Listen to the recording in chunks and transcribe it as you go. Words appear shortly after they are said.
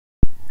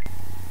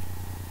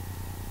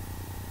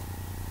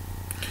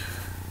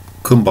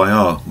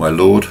Kumbaya, my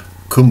Lord,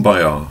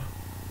 Kumbaya.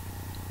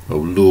 O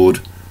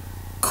Lord,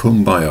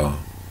 Kumbaya.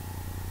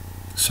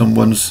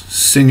 Someone's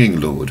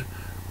singing, Lord,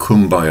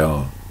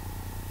 Kumbaya.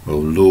 O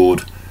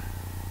Lord,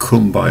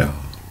 Kumbaya.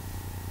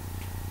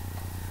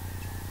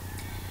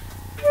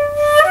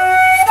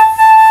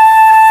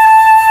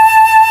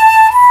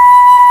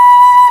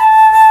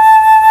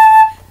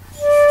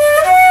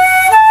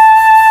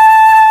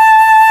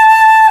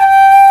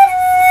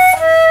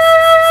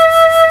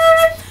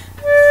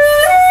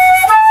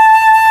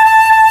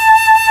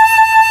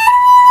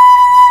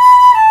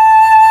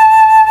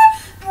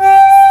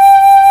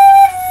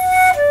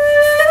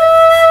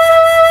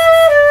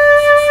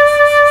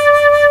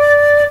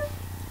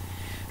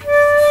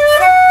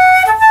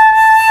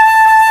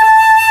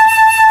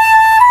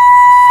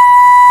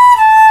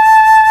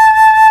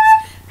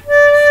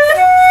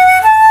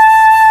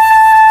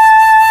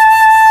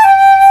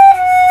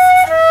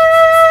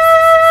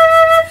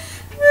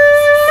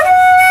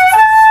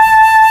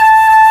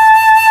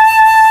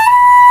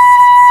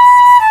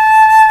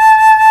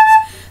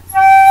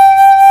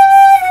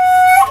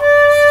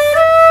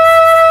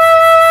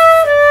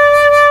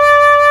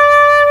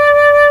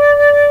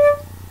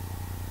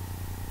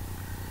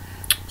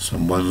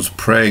 Someone's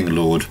praying,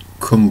 Lord,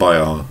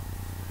 Kumbaya.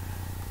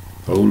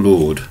 O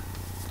Lord,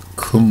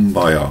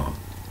 Kumbaya.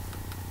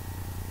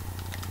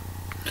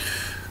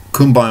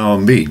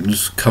 Kumbaya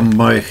means come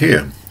by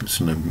here. It's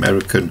an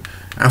American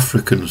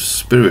African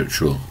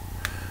spiritual.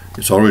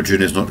 Its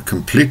origin is not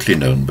completely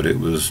known, but it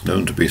was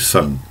known to be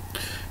sung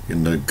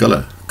in the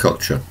Gullah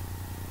culture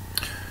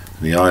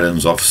in the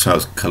islands off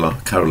South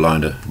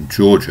Carolina and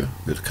Georgia,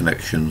 with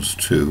connections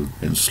to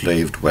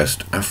enslaved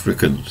West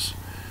Africans.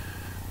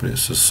 But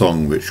it's a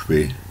song which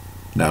we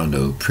now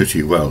know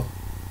pretty well.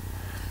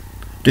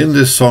 And in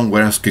this song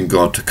we're asking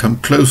God to come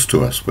close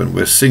to us when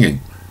we're singing,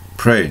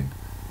 praying,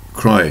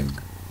 crying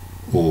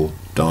or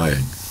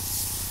dying.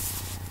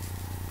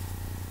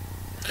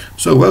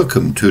 So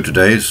welcome to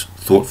today's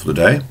Thought for the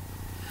Day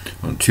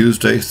on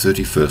Tuesday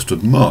 31st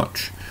of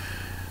March,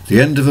 the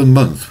end of a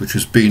month which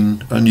has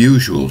been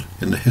unusual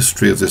in the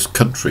history of this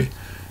country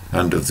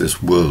and of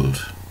this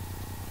world.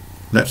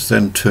 Let's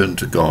then turn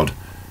to God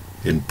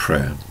in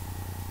prayer.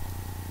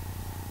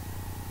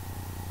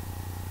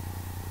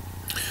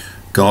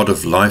 God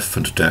of life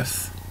and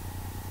death,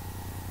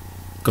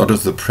 God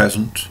of the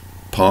present,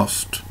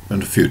 past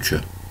and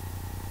future,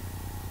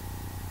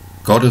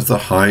 God of the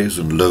highs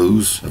and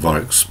lows of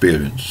our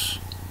experience,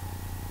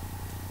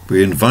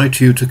 we invite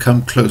you to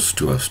come close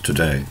to us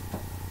today,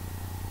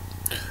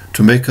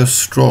 to make us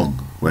strong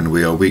when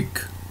we are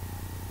weak,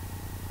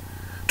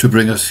 to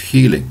bring us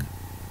healing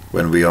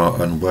when we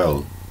are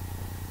unwell,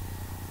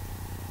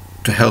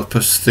 to help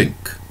us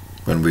think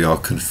when we are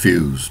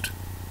confused,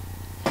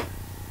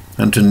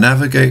 and to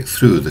navigate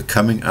through the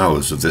coming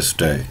hours of this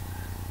day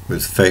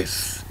with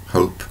faith,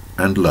 hope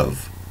and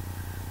love,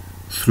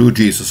 through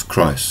Jesus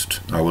Christ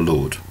our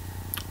Lord.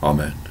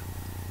 Amen.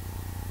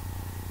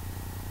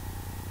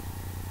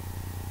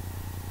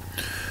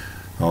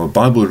 Our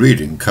Bible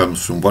reading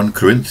comes from 1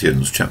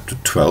 Corinthians chapter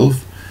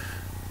 12,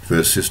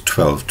 verses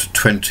 12 to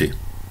 20.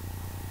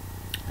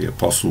 The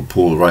Apostle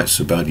Paul writes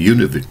about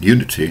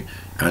unity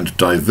and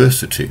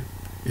diversity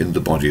in the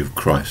body of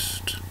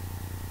Christ.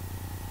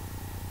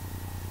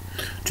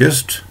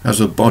 Just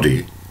as a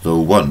body, though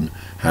one,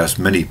 has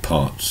many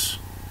parts,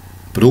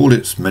 but all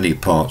its many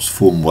parts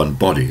form one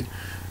body,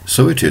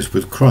 so it is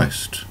with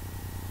Christ.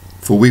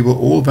 For we were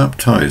all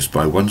baptized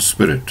by one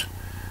Spirit,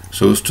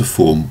 so as to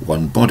form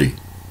one body,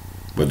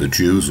 whether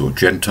Jews or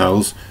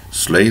Gentiles,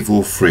 slave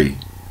or free,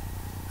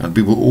 and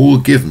we were all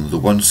given the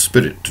one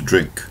Spirit to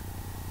drink.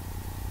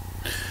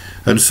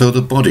 And so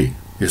the body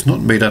is not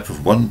made up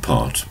of one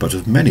part, but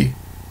of many.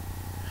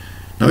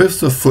 Now if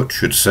the foot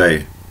should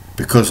say,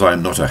 because I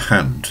am not a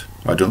hand,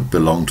 I don't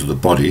belong to the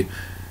body,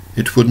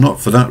 it would not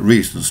for that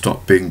reason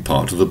stop being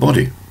part of the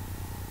body.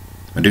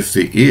 And if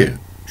the ear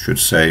should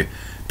say,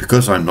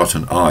 because I'm not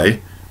an eye,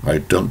 I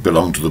don't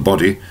belong to the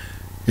body,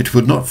 it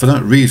would not for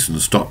that reason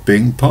stop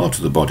being part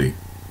of the body.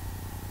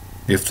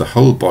 If the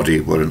whole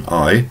body were an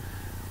eye,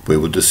 where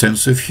would the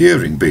sense of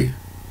hearing be?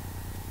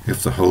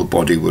 If the whole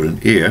body were an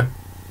ear,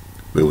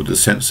 where would the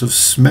sense of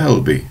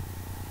smell be?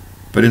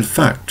 But in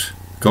fact,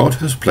 God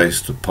has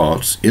placed the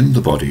parts in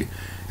the body,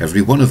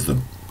 every one of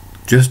them,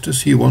 just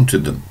as he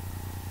wanted them.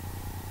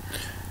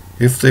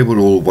 If they were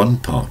all one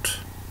part,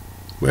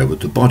 where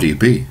would the body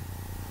be?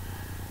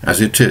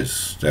 As it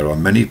is, there are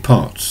many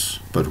parts,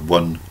 but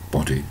one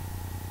body.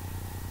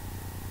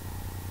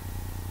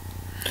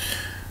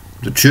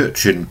 The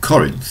church in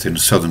Corinth in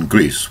southern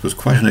Greece was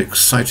quite an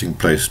exciting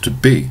place to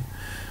be.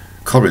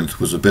 Corinth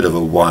was a bit of a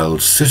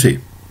wild city,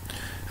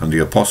 and the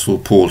Apostle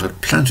Paul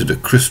had planted a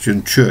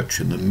Christian church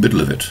in the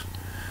middle of it.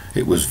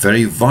 It was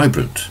very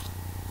vibrant,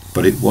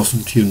 but it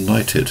wasn't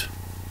united.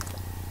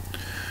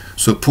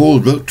 So Paul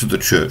wrote to the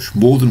church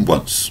more than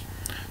once,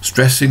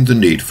 stressing the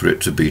need for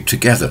it to be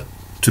together,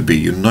 to be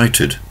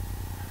united.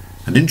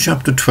 And in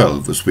chapter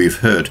 12, as we've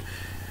heard,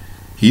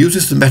 he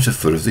uses the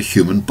metaphor of the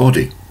human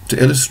body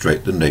to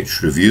illustrate the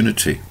nature of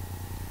unity.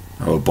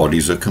 Our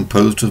bodies are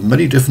composed of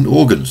many different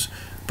organs,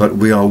 but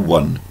we are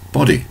one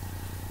body.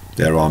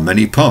 There are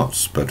many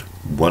parts, but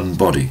one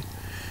body.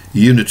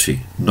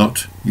 Unity,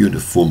 not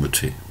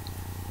uniformity.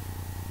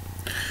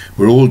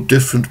 We're all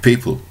different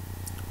people.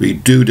 We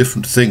do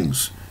different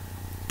things,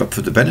 but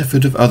for the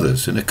benefit of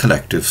others in a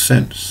collective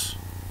sense.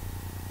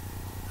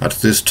 At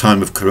this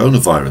time of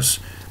coronavirus,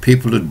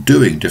 people are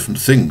doing different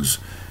things,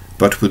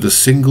 but with the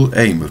single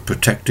aim of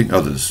protecting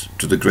others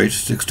to the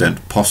greatest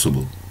extent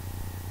possible.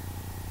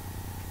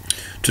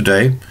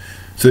 Today,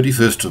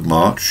 31st of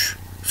March,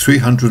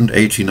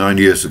 389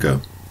 years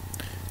ago,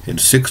 in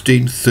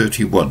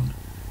 1631,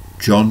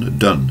 John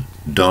Donne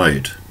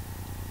died.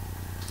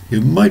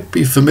 You might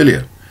be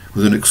familiar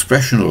with an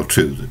expression or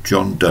two that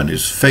John Donne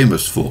is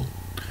famous for.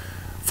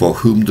 For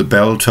whom the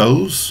bell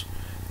tolls,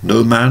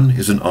 no man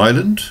is an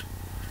island.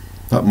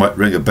 That might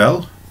ring a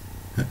bell.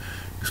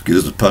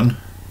 Excuse the pun.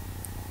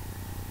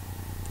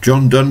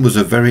 John Donne was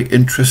a very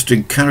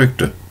interesting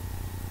character.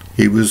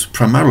 He was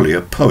primarily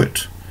a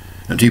poet,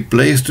 and he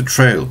blazed a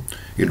trail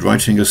in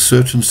writing a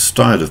certain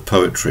style of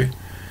poetry,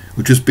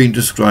 which has been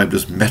described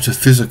as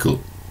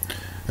metaphysical,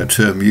 a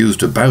term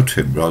used about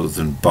him rather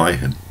than by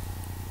him.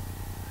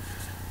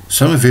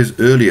 Some of his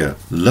earlier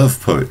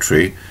love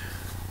poetry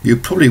you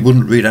probably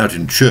wouldn't read out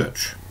in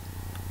church,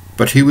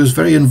 but he was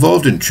very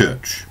involved in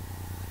church.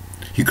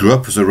 He grew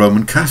up as a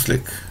Roman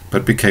Catholic,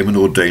 but became an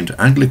ordained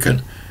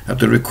Anglican at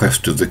the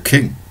request of the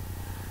king,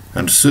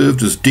 and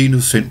served as Dean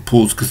of St.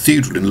 Paul's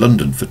Cathedral in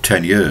London for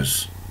 10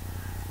 years.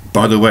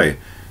 By the way,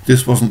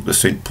 this wasn't the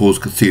St. Paul's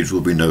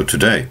Cathedral we know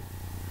today,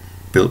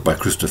 built by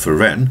Christopher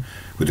Wren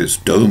with its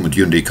dome and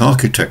unique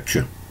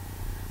architecture.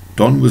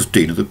 Donne was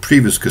dean of the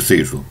previous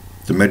cathedral,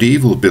 the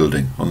medieval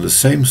building on the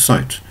same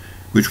site,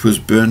 which was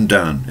burned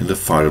down in the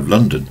fire of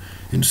London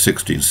in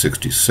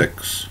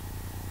 1666.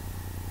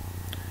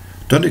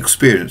 Donne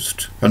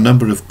experienced a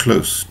number of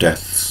close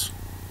deaths.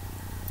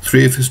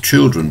 3 of his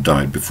children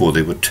died before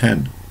they were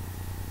 10.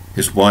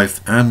 His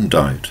wife Anne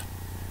died.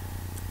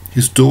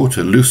 His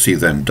daughter Lucy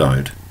then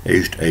died,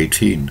 aged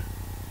 18.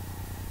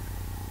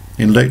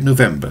 In late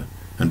November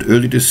and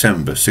early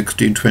December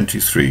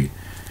 1623,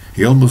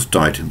 he almost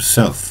died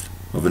himself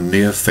of a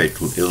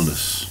near-fatal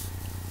illness.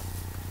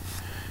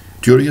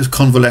 During his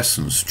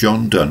convalescence,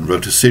 John Donne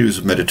wrote a series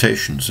of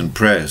meditations and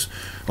prayers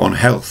on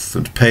health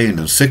and pain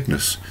and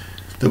sickness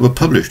that were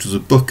published as a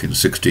book in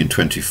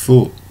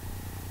 1624,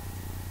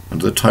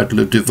 under the title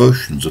of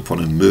Devotions upon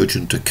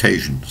Emergent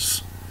Occasions.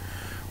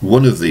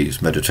 One of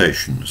these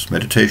meditations,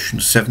 Meditation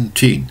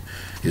 17,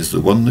 is the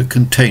one that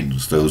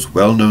contains those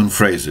well-known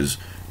phrases,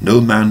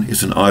 "No man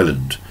is an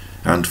island,"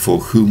 and "For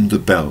whom the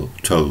bell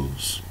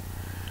tolls."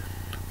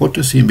 What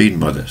does he mean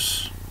by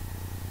this?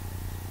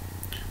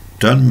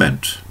 Donne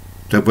meant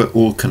that we're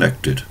all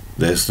connected.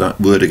 There's that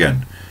word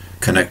again,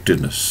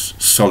 connectedness,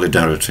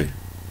 solidarity.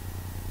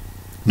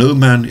 No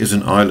man is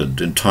an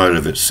island entire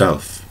of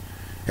itself.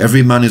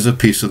 Every man is a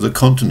piece of the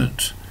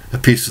continent, a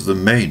piece of the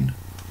main.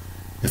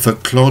 If a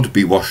clod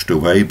be washed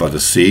away by the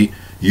sea,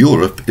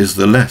 Europe is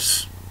the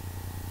less.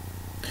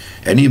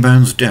 Any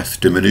man's death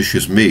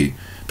diminishes me,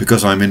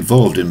 because I'm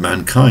involved in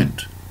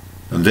mankind,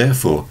 and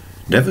therefore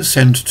never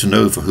send to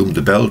know for whom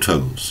the bell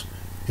tolls.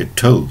 It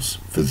tolls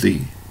for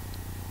thee.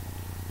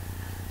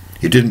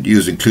 He didn't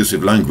use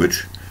inclusive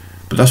language,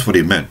 but that's what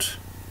he meant.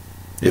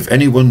 If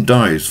anyone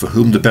dies for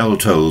whom the bell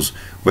tolls,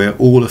 we're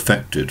all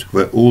affected,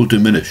 we're all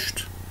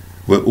diminished.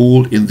 We're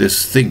all in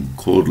this thing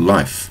called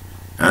life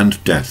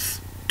and death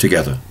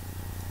together.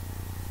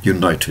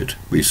 United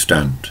we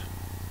stand.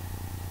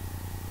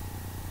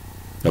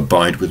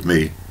 Abide with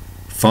me.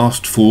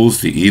 Fast falls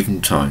the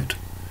eventide.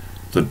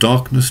 The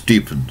darkness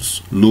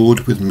deepens.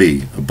 Lord, with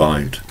me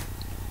abide.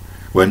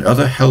 When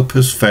other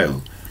helpers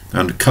fail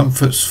and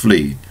comforts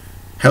flee,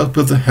 help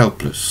of the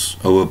helpless,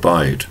 O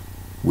abide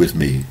with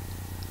me.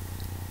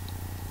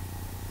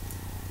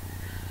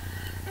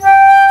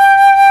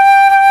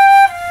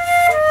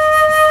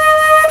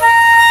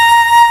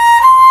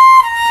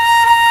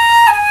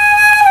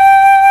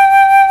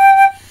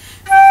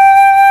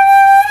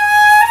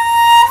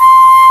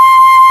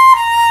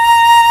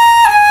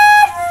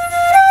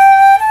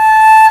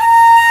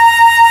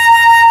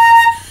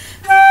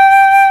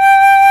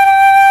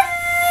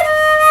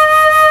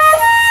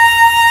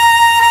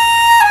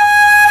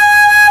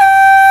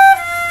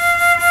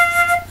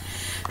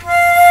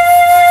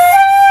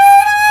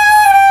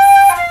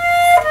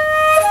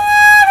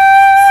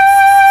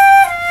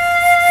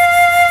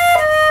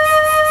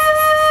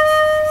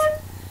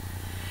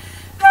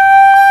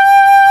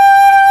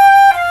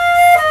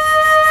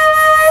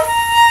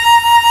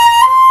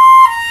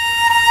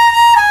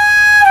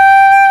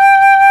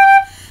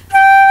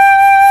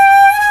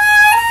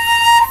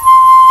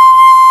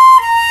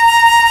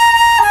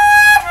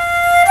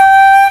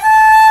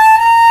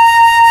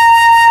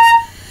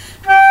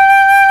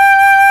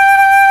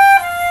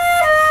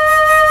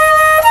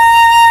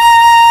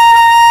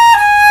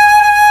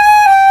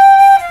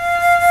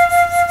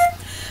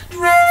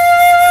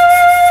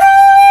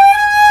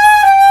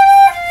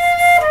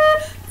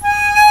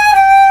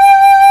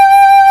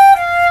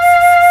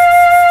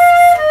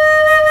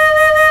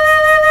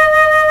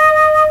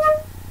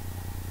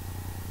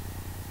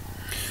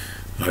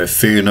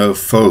 Fear no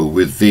foe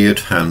with thee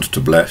at hand to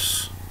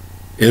bless.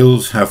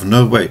 Ills have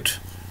no weight,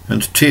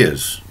 and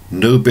tears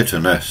no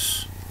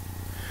bitterness.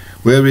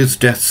 Where is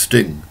death's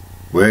sting?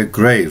 Where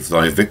grave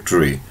thy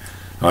victory?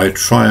 I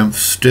triumph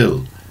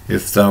still,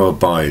 if thou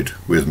abide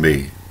with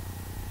me.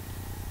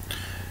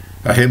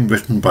 A hymn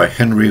written by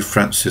Henry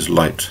Francis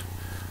Lyte,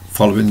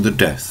 following the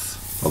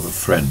death of a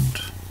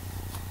friend.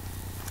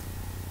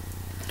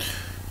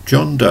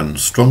 John Donne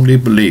strongly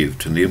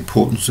believed in the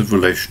importance of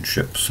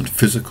relationships and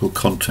physical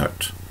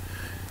contact.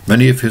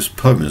 Many of his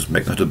poems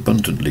make that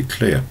abundantly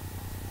clear.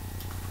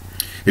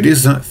 It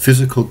is that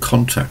physical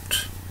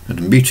contact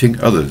and meeting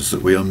others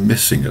that we are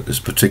missing at this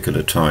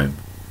particular time.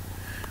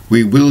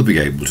 We will be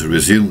able to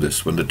resume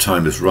this when the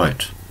time is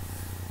right,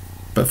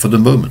 but for the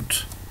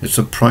moment it's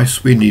a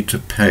price we need to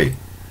pay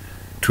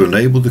to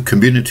enable the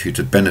community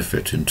to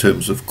benefit in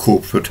terms of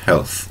corporate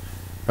health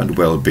and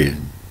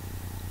well-being.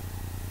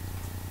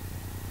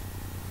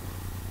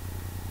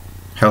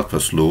 Help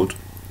us, Lord,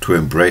 to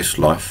embrace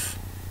life,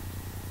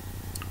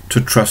 to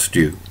trust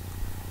you,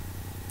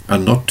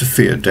 and not to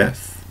fear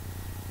death.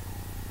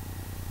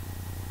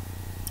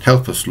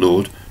 Help us,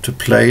 Lord, to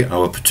play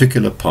our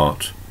particular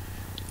part,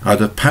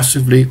 either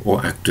passively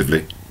or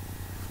actively,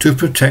 to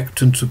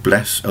protect and to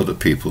bless other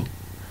people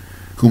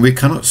whom we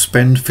cannot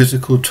spend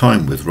physical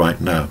time with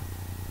right now.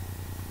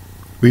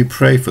 We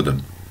pray for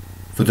them,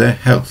 for their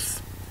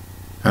health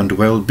and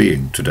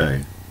well-being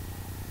today.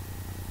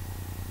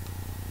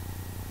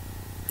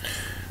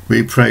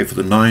 We pray for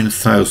the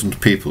 9,000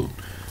 people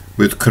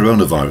with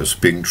coronavirus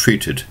being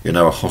treated in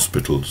our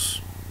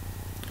hospitals,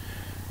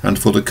 and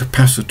for the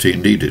capacity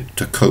needed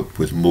to cope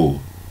with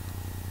more.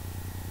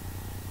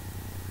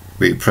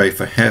 We pray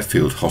for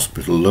Harefield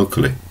Hospital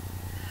locally,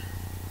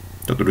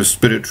 that the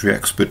respiratory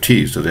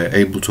expertise that they are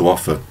able to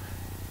offer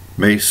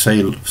may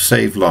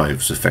save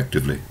lives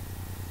effectively.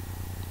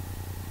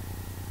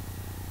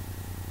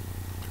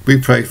 We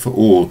pray for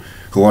all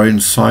who are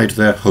inside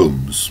their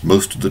homes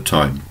most of the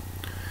time,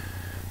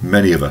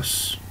 many of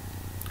us,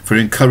 for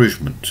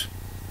encouragement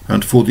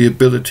and for the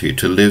ability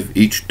to live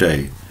each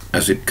day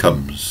as it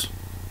comes.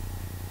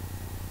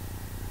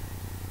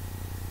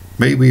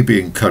 May we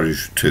be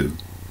encouraged too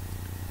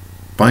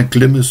by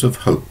glimmers of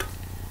hope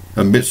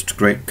amidst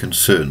great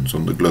concerns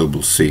on the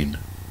global scene.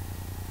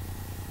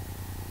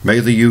 May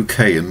the UK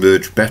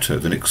emerge better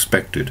than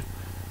expected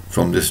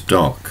from this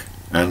dark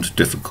and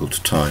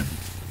difficult time.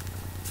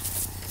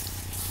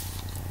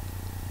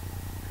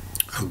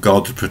 O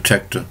God, the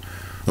protector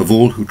of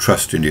all who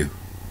trust in you,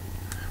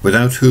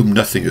 without whom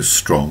nothing is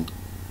strong,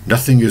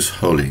 nothing is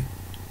holy,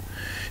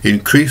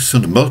 increase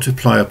and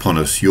multiply upon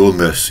us your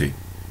mercy,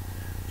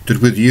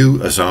 that with you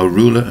as our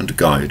ruler and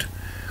guide,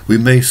 we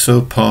may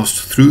so pass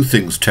through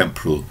things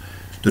temporal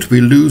that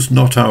we lose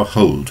not our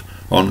hold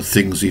on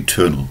things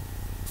eternal.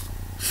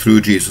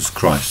 Through Jesus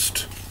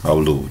Christ our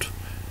Lord.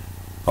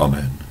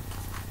 Amen.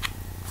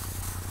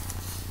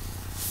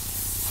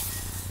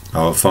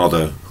 Our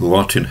Father, who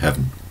art in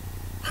heaven,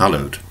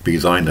 hallowed be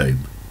thy name.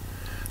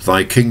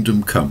 Thy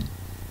kingdom come,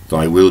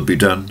 thy will be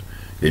done,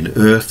 in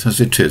earth as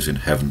it is in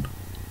heaven.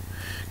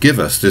 Give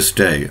us this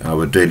day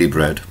our daily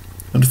bread,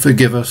 and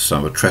forgive us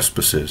our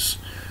trespasses,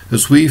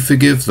 as we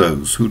forgive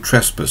those who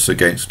trespass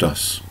against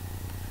us.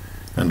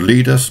 And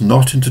lead us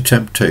not into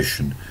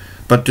temptation,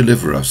 but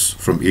deliver us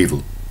from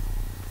evil.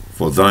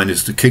 For thine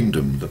is the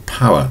kingdom, the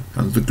power,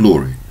 and the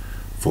glory,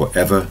 for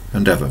ever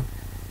and ever.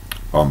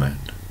 Amen.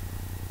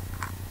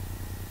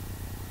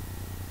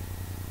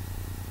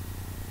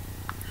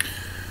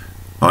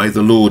 I,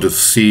 the Lord of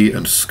sea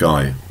and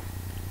sky,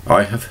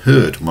 I have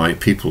heard my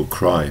people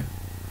cry.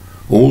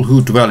 All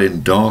who dwell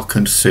in dark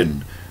and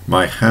sin,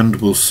 my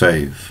hand will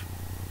save.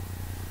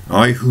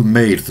 I who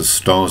made the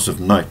stars of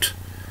night,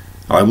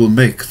 I will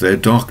make their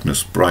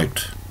darkness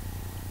bright.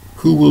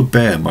 Who will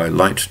bear my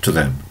light to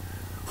them?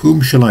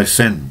 Whom shall I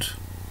send?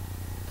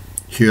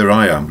 Here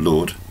I am,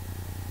 Lord.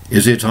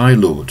 Is it I,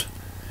 Lord?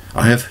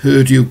 I have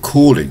heard you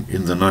calling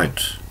in the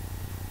night.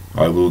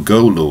 I will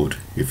go, Lord,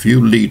 if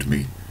you lead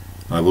me.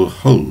 I will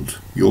hold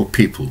your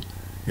people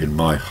in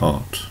my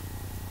heart.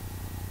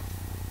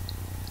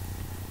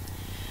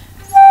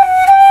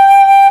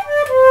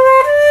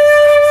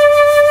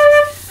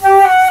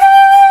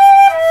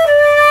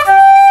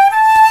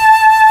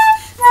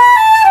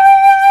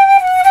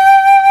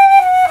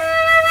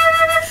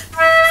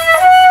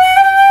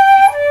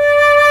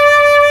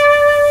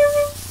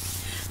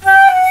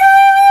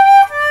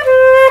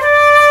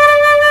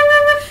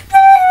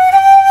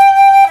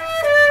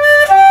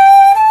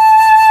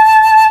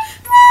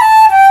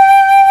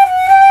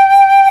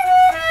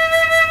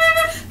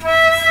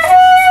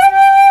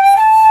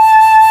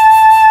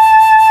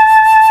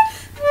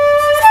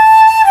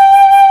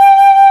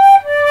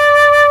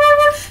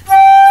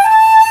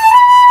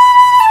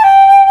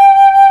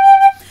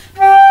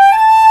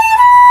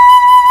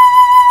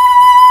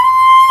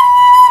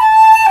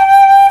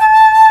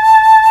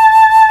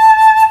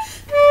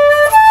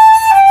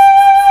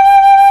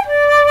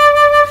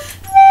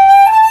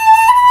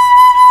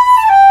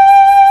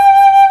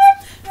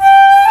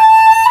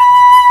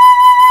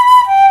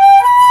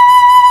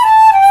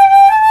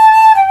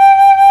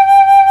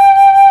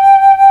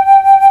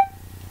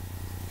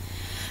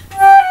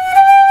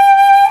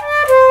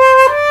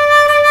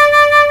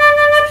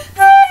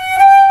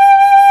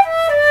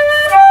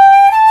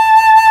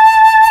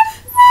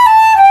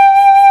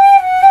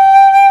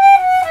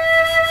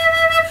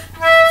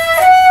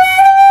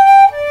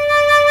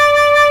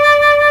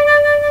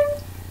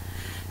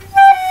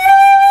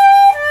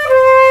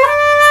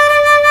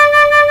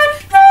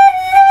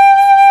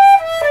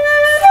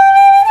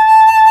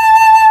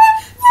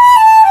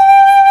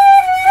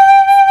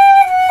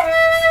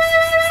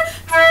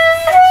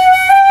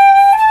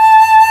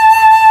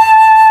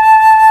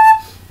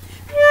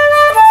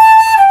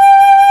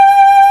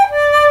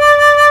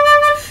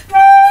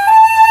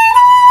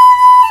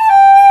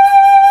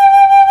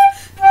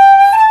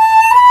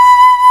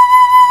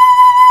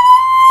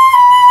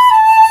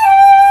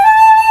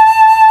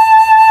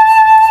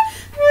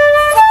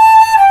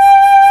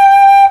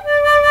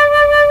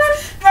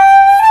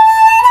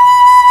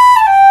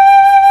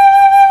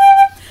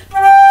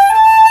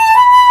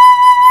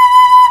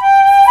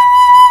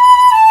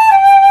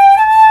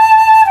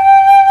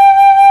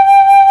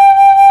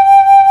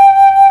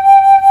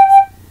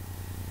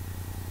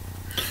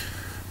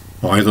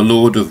 I, the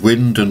Lord of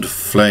wind and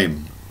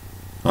flame,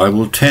 I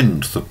will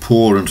tend the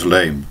poor and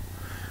lame.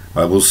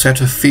 I will set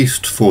a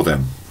feast for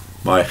them,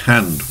 my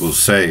hand will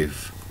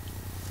save.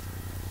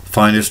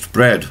 Finest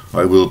bread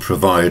I will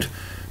provide,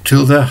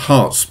 till their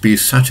hearts be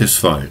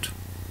satisfied.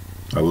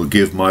 I will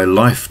give my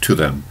life to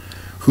them,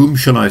 whom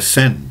shall I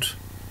send?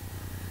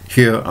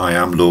 Here I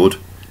am, Lord,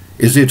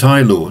 is it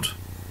I, Lord?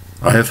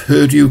 I have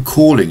heard you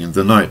calling in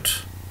the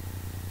night.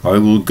 I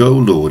will go,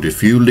 Lord,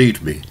 if you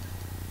lead me.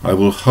 I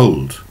will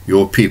hold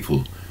your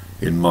people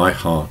in my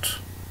heart.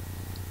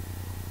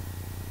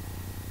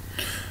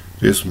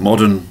 This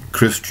modern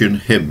Christian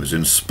hymn is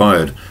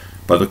inspired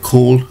by the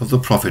call of the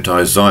prophet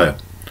Isaiah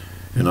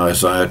in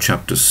Isaiah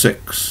chapter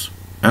 6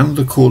 and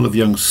the call of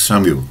young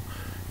Samuel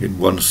in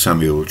 1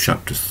 Samuel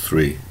chapter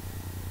 3.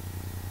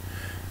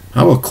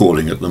 Our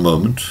calling at the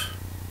moment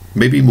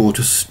may be more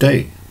to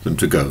stay than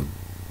to go.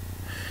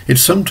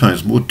 It's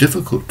sometimes more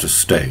difficult to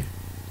stay.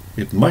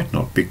 It might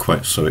not be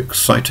quite so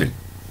exciting.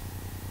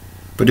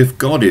 But if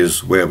God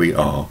is where we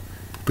are,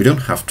 we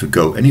don't have to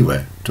go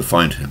anywhere to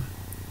find him.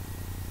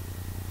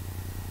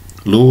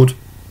 Lord,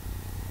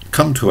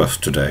 come to us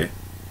today,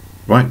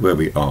 right where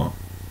we are,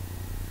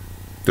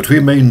 that we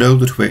may know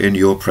that we're in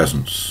your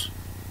presence.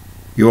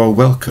 You are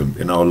welcome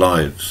in our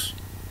lives,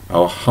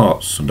 our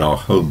hearts and our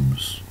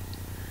homes.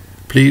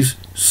 Please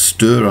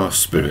stir our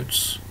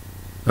spirits,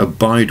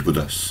 abide with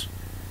us,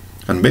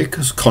 and make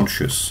us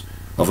conscious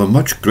of a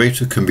much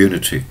greater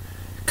community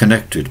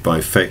connected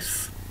by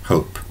faith,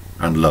 hope,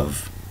 and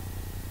love.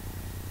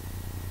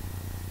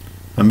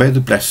 And may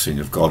the blessing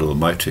of God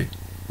Almighty,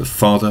 the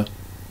Father,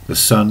 the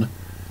Son,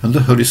 and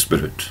the Holy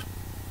Spirit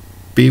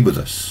be with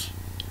us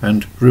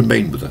and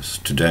remain with us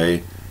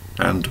today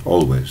and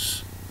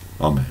always.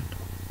 Amen.